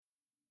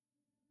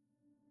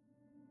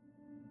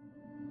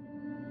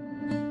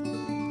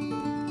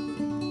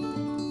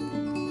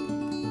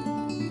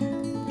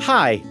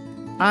Hi,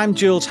 I'm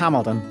Jules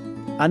Hamilton,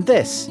 and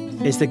this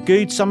is the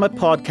Good Summit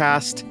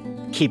podcast,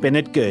 Keeping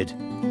It Good.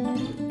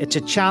 It's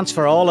a chance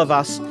for all of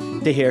us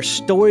to hear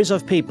stories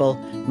of people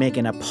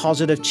making a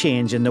positive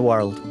change in the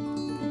world.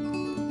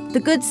 The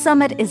Good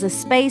Summit is a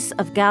space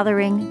of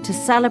gathering to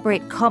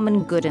celebrate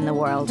common good in the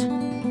world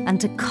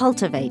and to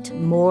cultivate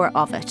more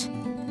of it.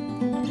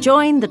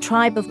 Join the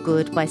Tribe of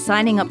Good by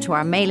signing up to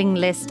our mailing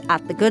list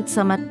at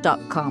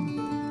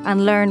thegoodsummit.com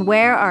and learn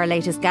where our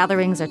latest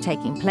gatherings are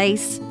taking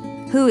place,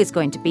 who is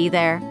going to be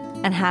there,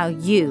 and how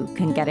you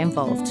can get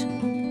involved.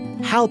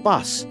 Help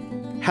us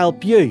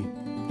help you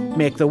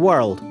make the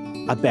world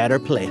a better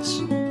place.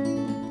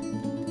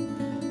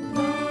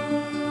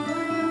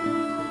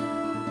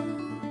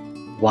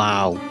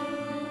 Wow.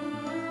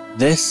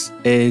 This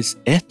is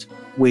it.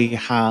 We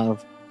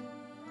have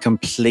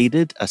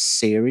completed a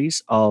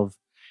series of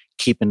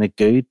Keeping It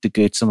Good, the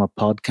Good Summit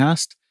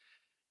podcast.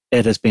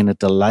 It has been a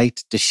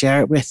delight to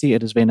share it with you.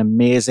 It has been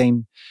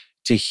amazing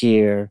to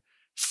hear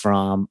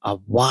from a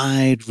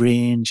wide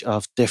range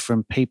of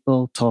different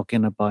people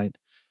talking about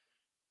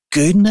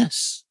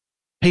goodness.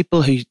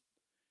 People who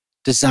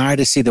desire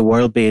to see the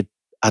world be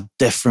a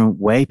different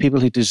way. People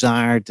who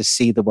desire to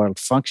see the world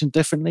function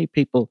differently.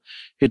 People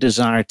who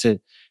desire to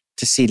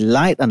see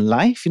light and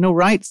life,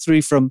 right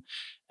through from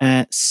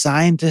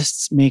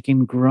scientists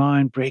making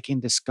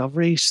groundbreaking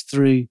discoveries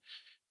through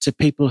to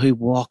people who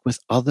walk with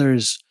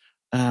others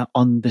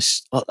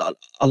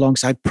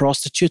alongside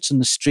prostitutes in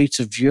the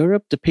streets of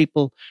Europe, to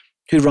people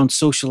who run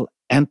social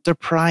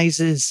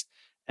enterprises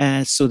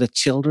so that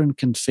children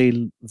can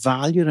feel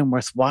valued and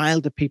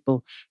worthwhile, to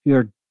people who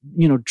are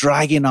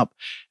dragging up,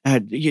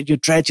 you're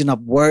dredging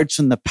up words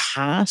from the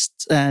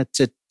past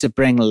to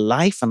bring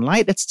life and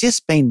light.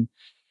 It's been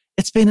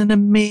an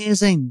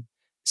amazing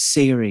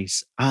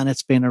series, and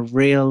it's been a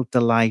real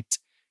delight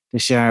to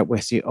share it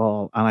with you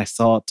all. And I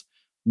thought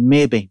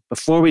maybe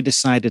before we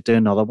decide to do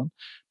another one,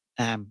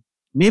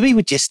 maybe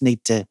we just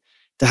need to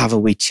have a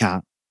wee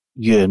chat,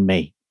 you and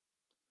me.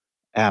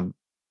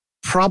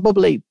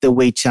 Probably the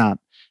wee chat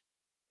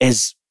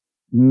is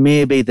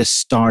maybe the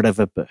start of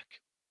a book.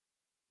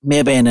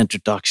 Maybe an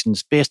introduction.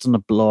 It's based on a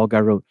blog I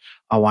wrote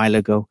a while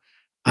ago.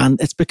 And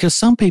it's because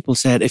some people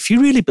said, if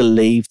you really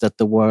believe that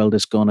the world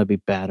is going to be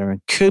better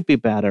and could be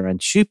better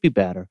and should be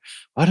better,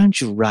 why don't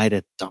you write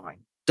it down?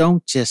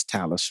 Don't just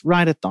tell us,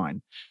 write it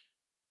down.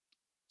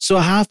 So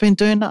I have been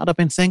doing that. I've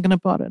been thinking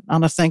about it,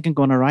 and I think I'm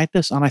going to write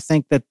this. And I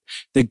think that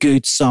the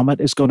Good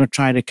Summit is going to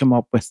try to come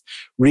up with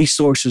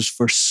resources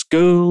for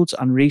schools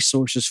and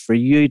resources for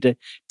you to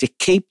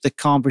keep the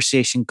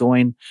conversation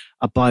going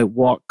about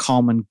what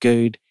common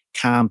good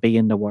can be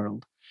in the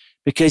world.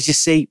 Because you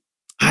see,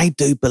 I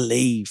do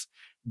believe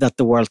that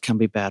the world can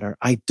be better.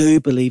 I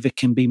do believe it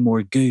can be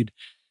more good.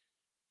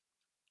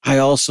 I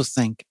also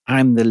think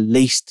I'm the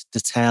least to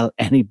tell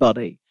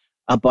anybody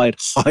about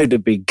how to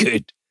be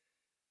good.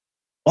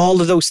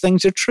 All of those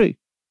things are true.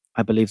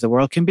 I believe the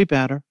world can be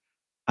better.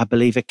 I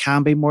believe it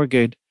can be more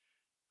good.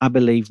 I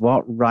believe,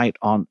 what right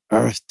on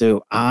earth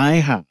do I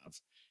have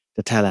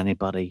to tell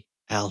anybody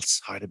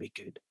else how to be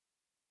good?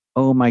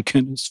 Oh my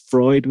goodness,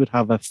 Freud would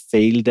have a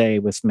field day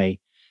with me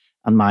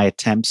and my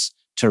attempts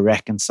to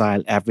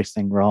reconcile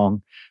everything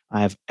wrong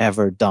I've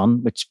ever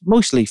done, which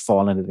mostly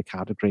fall into the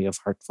category of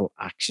hurtful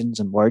actions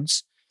and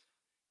words.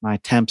 My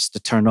attempts to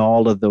turn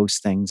all of those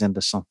things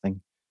into something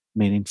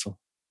meaningful.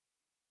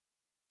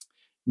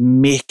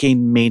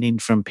 Making meaning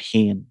from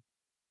pain.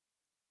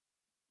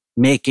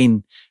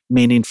 Making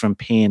meaning from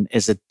pain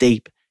is a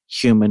deep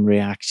human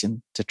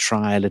reaction to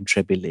trial and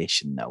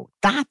tribulation. No,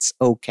 that's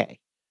okay.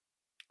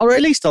 Or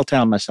at least I'll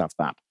tell myself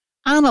that.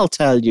 And I'll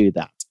tell you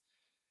that.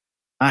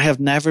 I have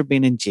never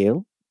been in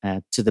jail.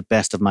 To the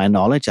best of my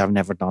knowledge, I've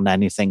never done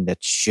anything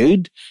that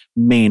should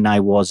mean I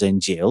was in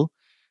jail,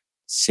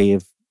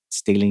 save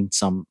stealing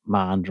some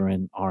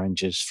mandarin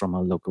oranges from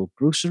a local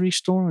grocery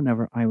store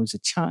whenever I was a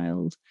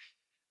child.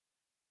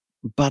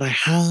 But I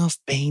have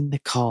been the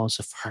cause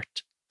of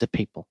hurt to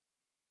people.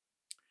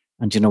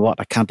 And you know what?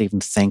 I can't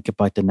even think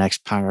about the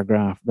next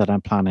paragraph that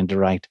I'm planning to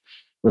write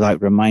without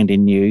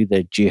reminding you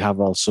that you have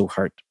also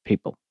hurt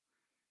people.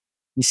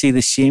 You see,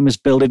 the shame is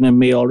building in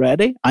me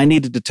already. I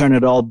needed to turn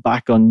it all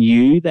back on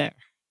you there.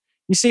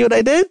 You see what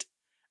I did?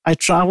 I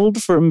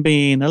traveled from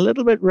being a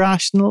little bit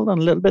rational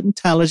and a little bit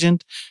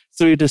intelligent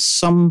through to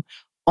some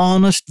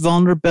honest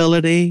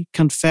vulnerability,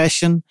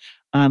 confession,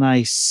 and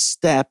I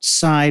stepped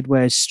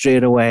sideways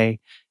straight away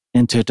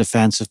into a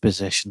defensive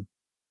position.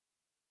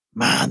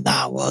 Man,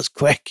 that was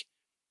quick.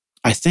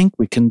 I think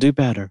we can do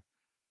better.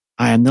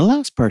 I am the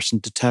last person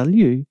to tell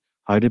you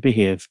how to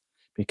behave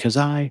because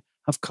I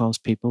have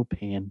caused people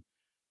pain.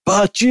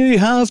 But you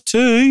have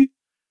too.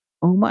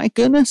 Oh my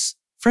goodness.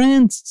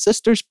 Friends,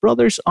 sisters,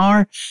 brothers,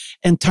 our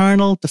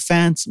internal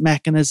defense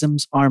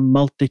mechanisms are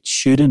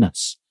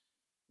multitudinous,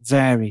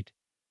 varied,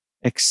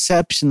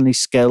 exceptionally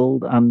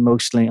skilled, and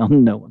mostly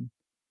unknown.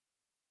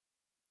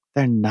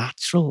 They're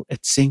natural.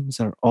 It seems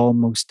they're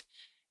almost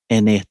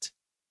innate.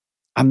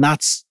 And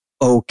that's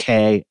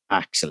okay,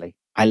 actually.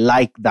 I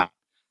like that.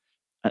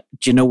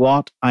 Do you know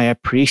what? I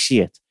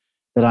appreciate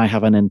that I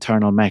have an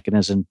internal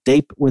mechanism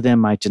deep within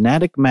my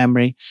genetic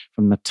memory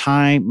from the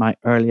time my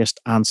earliest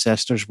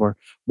ancestors were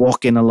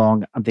walking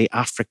along the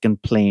African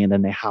plain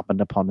and they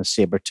happened upon a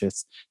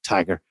saber-toothed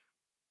tiger.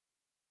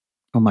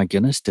 Oh my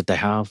goodness, did they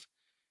have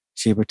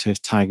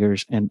saber-toothed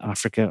tigers in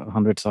Africa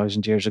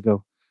 100,000 years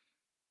ago?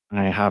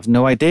 I have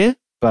no idea,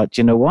 but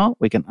you know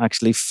what? We can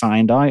actually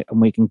find out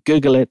and we can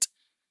Google it.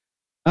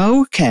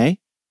 Okay,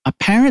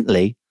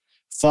 apparently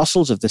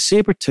fossils of the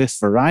saber-toothed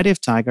variety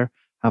of tiger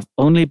have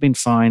only been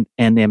found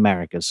in the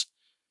Americas.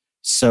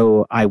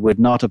 So I would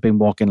not have been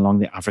walking along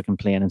the African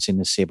plain and seen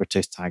the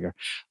saber-toothed tiger.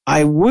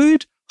 I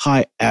would,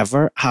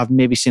 however, have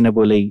maybe seen a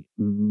woolly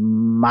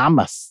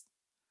mammoth.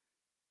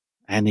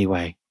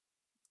 Anyway,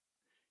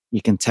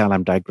 you can tell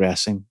I'm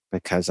digressing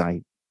because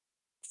I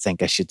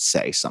think I should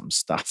say some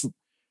stuff.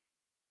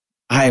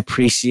 I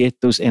appreciate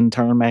those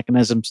internal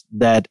mechanisms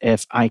that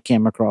if I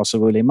came across a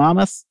woolly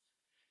mammoth,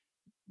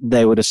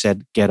 they would have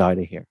said, get out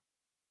of here.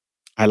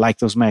 I like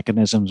those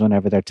mechanisms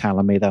whenever they're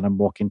telling me that I'm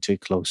walking too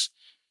close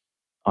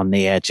on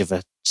the edge of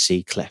a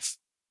sea cliff.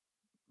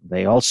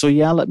 They also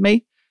yell at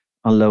me,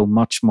 although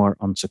much more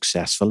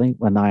unsuccessfully,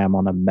 when I am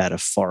on a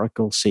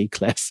metaphorical sea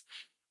cliff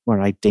where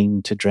I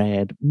deem to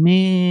dread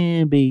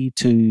maybe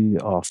too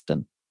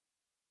often.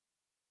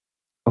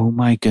 Oh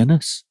my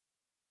goodness.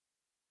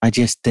 I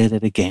just did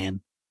it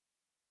again.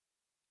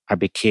 I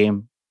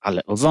became a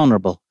little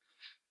vulnerable.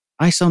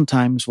 I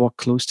sometimes walk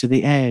close to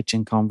the edge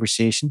in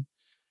conversation.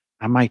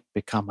 I might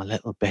become a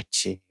little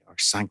bitchy or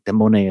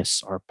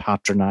sanctimonious or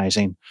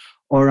patronizing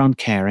or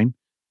uncaring.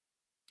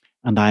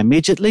 And I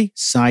immediately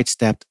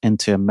sidestepped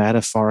into a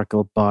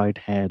metaphorical bowed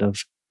head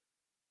of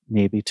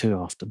maybe too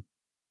often.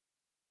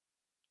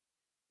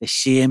 The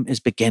shame is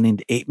beginning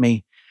to eat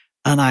me,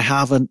 and I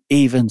haven't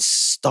even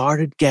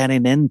started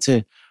getting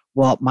into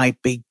what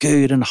might be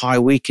good and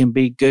how we can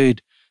be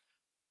good.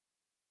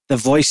 The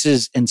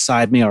voices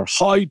inside me are,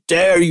 how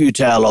dare you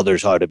tell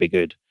others how to be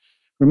good?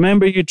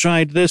 Remember you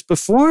tried this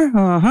before?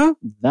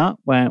 That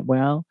went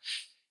well.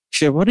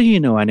 Sure, what do you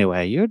know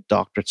anyway? Your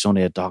doctorate's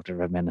only a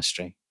doctorate of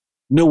ministry.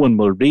 No one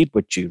will read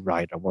what you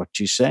write or what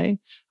you say.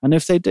 And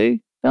if they do,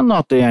 they'll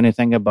not do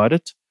anything about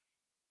it.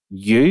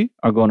 You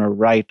are going to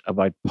write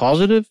about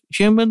positive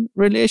human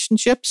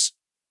relationships.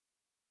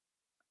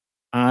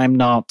 I'm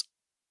not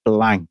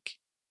blank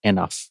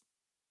enough.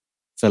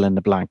 Fill in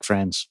the blank,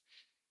 friends.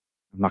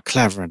 I'm not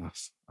clever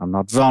enough. I'm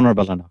not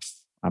vulnerable enough.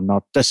 I'm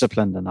not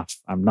disciplined enough.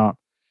 I'm not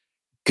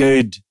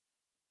good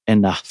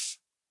enough.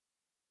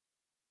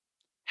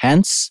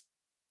 Hence,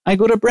 I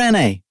go to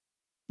Brené.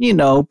 You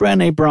know,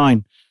 Brené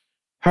Brown.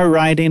 Her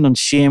writing on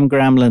shame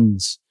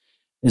gremlins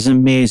is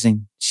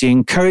amazing. She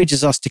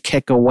encourages us to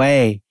kick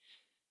away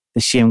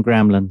the shame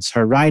gremlins.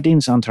 Her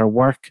writings and her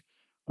work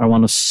are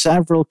one of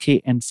several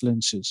key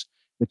influences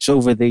which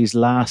over these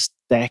last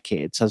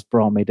decades has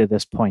brought me to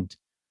this point.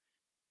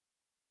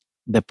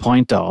 The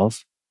point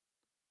of,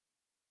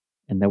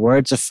 in the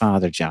words of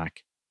Father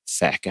Jack,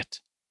 feck it.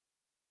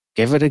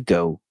 Give it a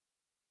go.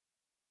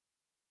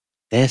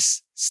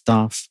 This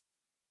stuff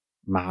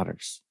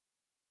matters.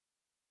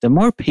 The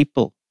more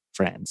people,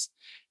 friends,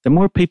 the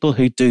more people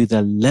who do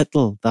the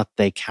little that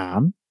they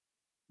can,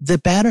 the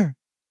better.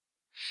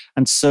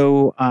 And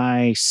so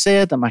I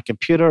sat at my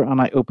computer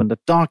and I opened a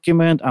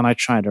document and I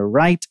tried to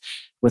write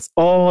with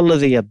all of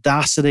the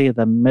audacity of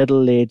the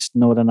middle-aged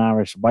Northern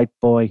Irish white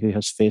boy who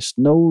has faced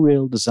no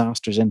real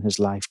disasters in his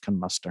life can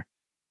muster.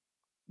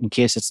 In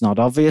case it's not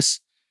obvious,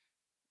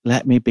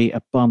 let me be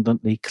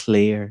abundantly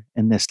clear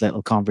in this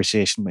little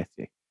conversation with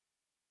you.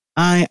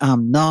 I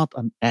am not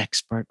an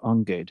expert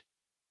on good.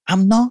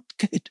 I'm not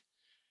good.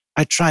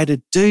 I try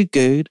to do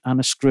good and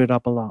I screw it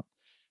up a lot.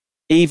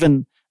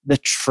 Even the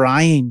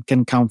trying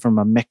can come from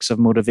a mix of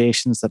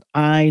motivations that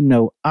I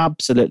know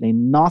absolutely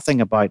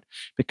nothing about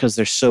because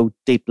they're so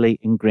deeply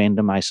ingrained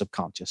in my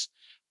subconscious.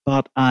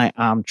 But I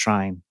am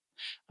trying,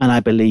 and I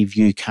believe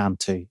you can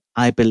too.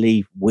 I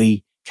believe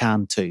we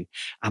can too.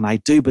 And I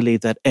do believe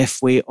that if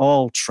we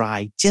all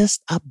try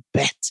just a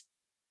bit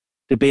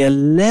to be a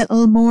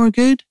little more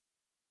good,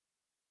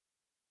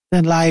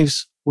 then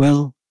lives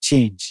will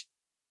change.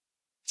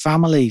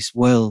 Families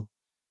will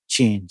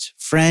change.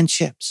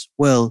 Friendships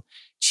will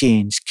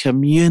change.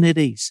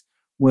 Communities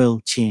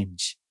will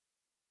change.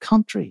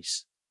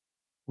 Countries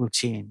will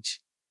change.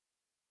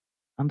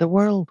 And the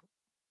world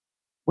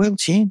will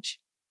change.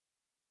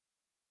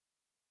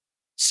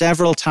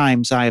 Several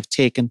times I have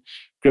taken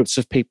groups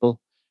of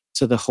people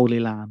to the Holy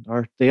Land,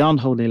 or the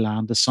unholy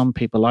land, as some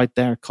people out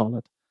there call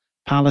it,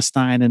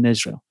 Palestine and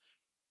Israel.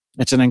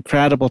 It's an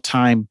incredible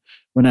time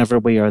whenever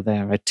we are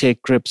there. I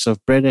take groups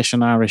of British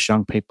and Irish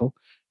young people.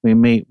 We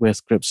meet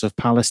with groups of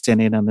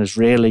Palestinian and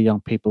Israeli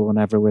young people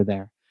whenever we're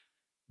there.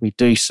 We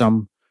do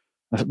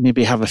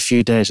maybe have a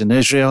few days in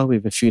Israel, we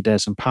have a few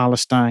days in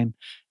Palestine,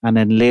 and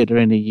then later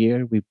in the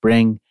year, we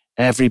bring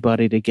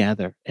everybody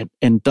together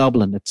in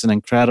Dublin. It's an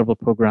incredible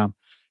program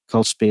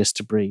called Space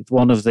to Breathe.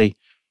 One of the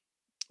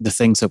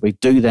things that we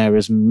do there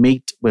is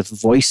meet with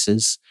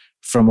voices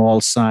from all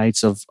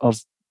sides of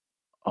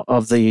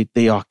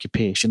the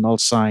occupation, all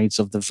sides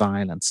of the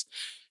violence.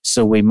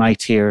 So we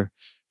might hear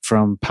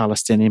from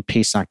Palestinian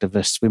peace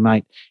activists. We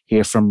might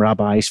hear from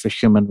rabbis for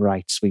human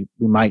rights. We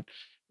might,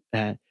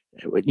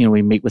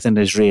 we meet with an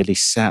Israeli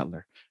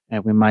settler.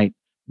 We might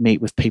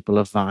meet with people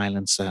of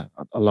violence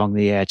along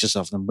the edges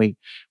of them. We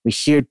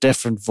hear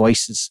different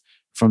voices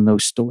from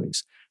those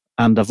stories.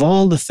 And of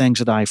all the things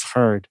that I've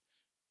heard,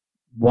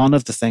 one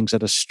of the things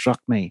that has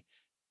struck me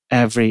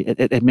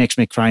it makes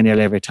me cry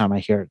nearly every time I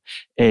hear it,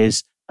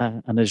 is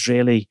an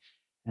Israeli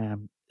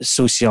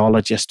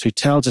sociologist who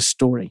tells a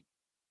story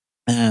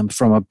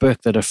from a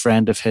book that a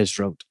friend of his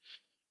wrote.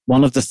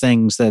 One of the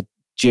things that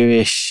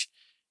Jewish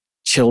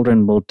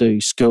children will do,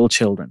 school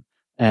children,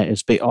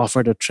 is be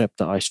offered a trip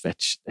to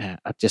Auschwitz,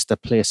 at just a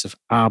place of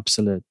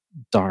absolute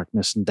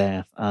darkness and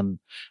death, and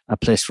a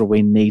place where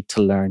we need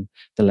to learn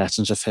the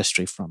lessons of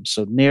history from.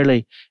 So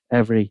nearly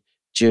every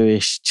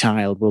Jewish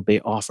child will be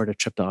offered a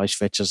trip to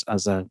Auschwitz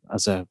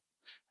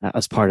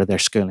as part of their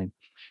schooling.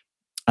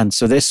 And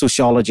so this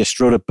sociologist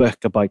wrote a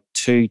book about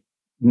two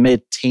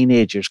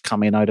mid-teenagers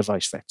coming out of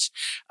Auschwitz,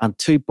 and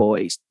two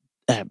boys,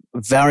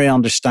 very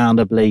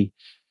understandably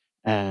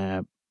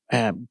glum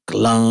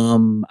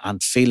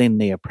and feeling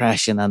the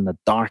oppression and the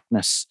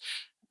darkness.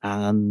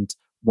 And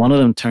one of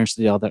them turns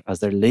to the other as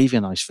they're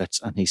leaving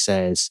Auschwitz, and he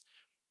says,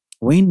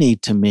 "We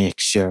need to make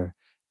sure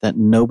that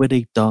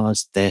nobody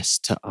does this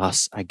to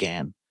us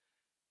again."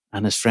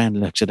 And his friend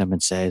looks at him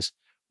and says,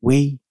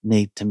 "We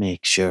need to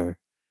make sure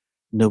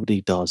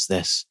nobody does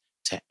this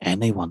to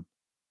anyone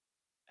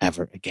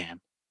ever again."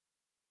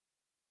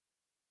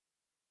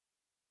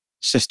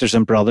 Sisters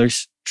and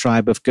brothers,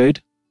 Tribe of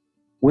Good,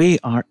 we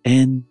are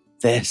in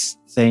this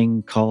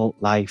thing called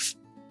life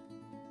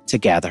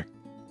together.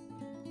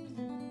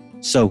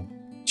 So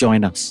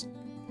join us.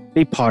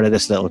 Be part of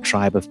this little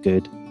tribe of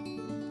good.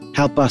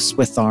 Help us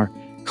with our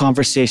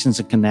conversations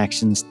and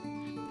connections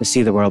to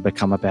see the world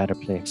become a better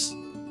place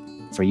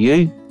for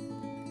you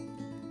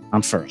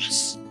and for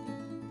us.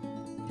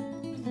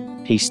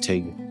 Peace to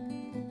you.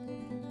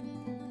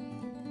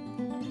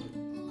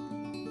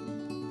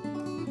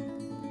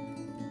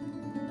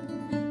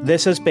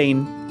 This has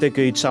been the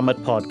Good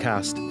Summit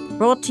podcast,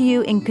 brought to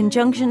you in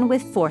conjunction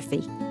with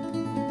Forfey.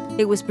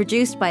 It was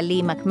produced by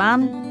Lee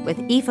McMahon with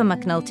Aoife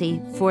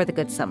McNulty for the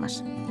Good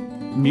Summit.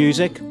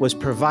 Music was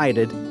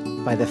provided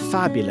by the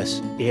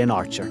fabulous Ian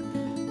Archer.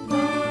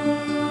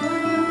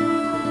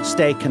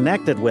 Stay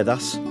connected with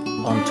us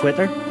on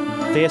Twitter,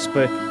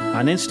 Facebook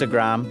and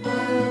Instagram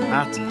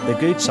at The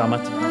Good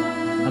Summit,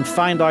 and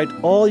find out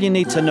all you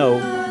need to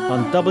know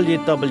on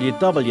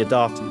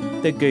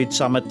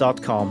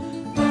www.thegoodsummit.com,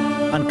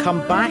 and come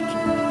back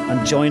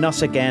and join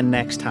us again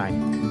next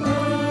time.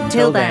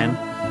 Till then,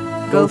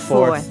 go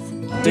forth,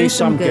 do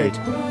some good.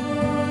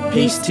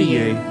 Peace to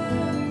you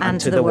and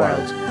to the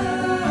world.